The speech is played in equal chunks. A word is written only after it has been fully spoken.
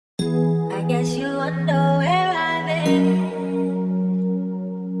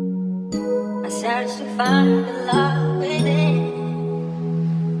I searched to find the love within.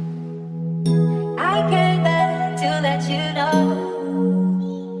 I came back to let you know.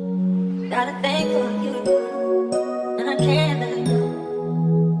 Got a thing for you, and I can't let go.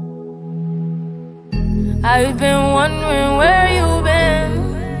 I've been wondering where you've been.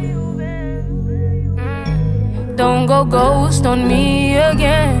 Don't go ghost on me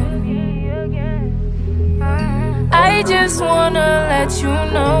again. I just wanna let you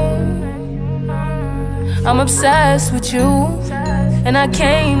know I'm obsessed with you, and I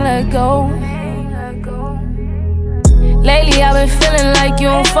can't let go. Lately I've been feeling like you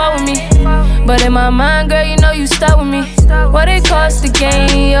don't fuck with me, but in my mind, girl, you know you stuck with me. What it costs to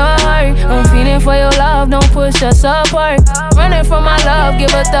gain your heart? I'm feeling for your love, don't push us apart. Running from my love,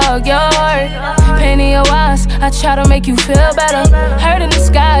 give a thug your heart. Pain in your eyes, I try to make you feel better. Hurt in the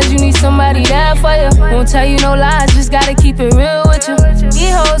skies, you need somebody there for you. Won't tell you no lies, just gotta keep it real with you.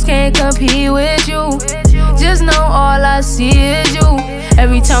 These hoes can't compete with you. Just know all I see is you.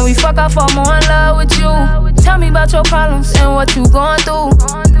 Every time we fuck, I fall more in love with you. Tell me about your problems and what you going through.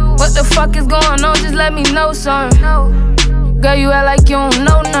 What the fuck is going on? Just let me know something. Girl, you act like you don't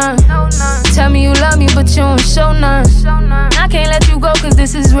know none. Tell me you love me, but you don't show none. I can't let you go, cause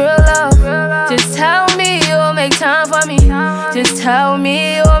this is real love. Just tell me you'll make time for me. Just tell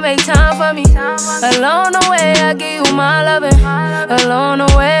me you'll make time for me. Along the way, I give you my loving. Along the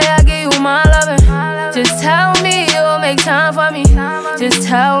way, I give you my loving. Just tell me you'll make time for me. Just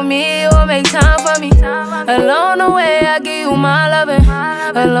tell me you'll make time for me. Along the way, I give you my loving.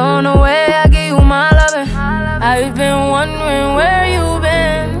 Along the way, I give you my loving. I've been wondering where you've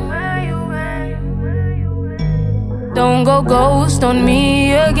been. Don't go ghost on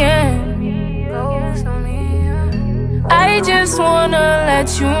me again. I just wanna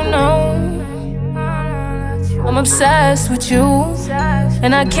let you know I'm obsessed with you,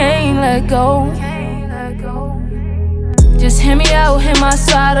 and I can't let go. Just hear me out, hear my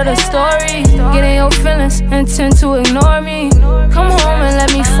side of the story. Get in your feelings and tend to ignore me. Come home and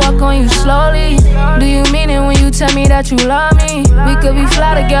let me fuck on you slowly. Do you mean it when you tell me that you love me? We could be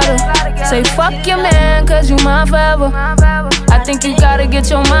fly together. Say fuck your man, cause you mine forever. I think you gotta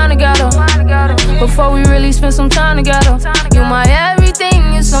get your mind together before we really spend some time together. You my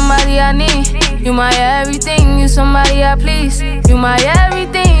everything, you somebody I need. You my everything, you somebody I please. You my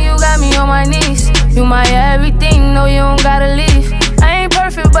everything, you got me on my knees. You my everything, no you don't gotta leave. I ain't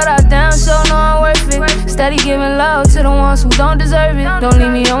perfect, but I damn sure know I'm worth it. Steady giving love to the ones who don't deserve it. Don't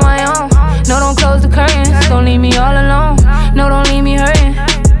leave me on my own. No, don't close the curtains. Don't leave me all alone. No, don't leave me hurting.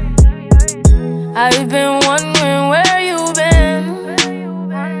 I've been wondering where you've been.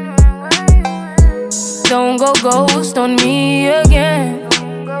 Don't go ghost on me again.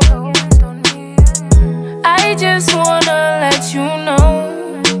 I just wanna let you know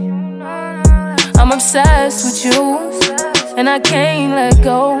I'm obsessed with you, and I can't let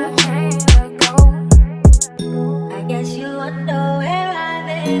go. I guess you wonder where I've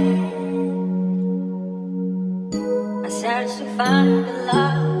been. I searched to find the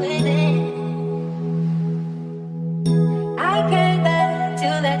love within. I came back to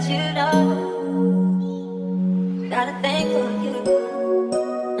let you know. Got a thing for you,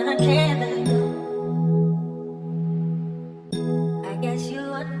 and I can't let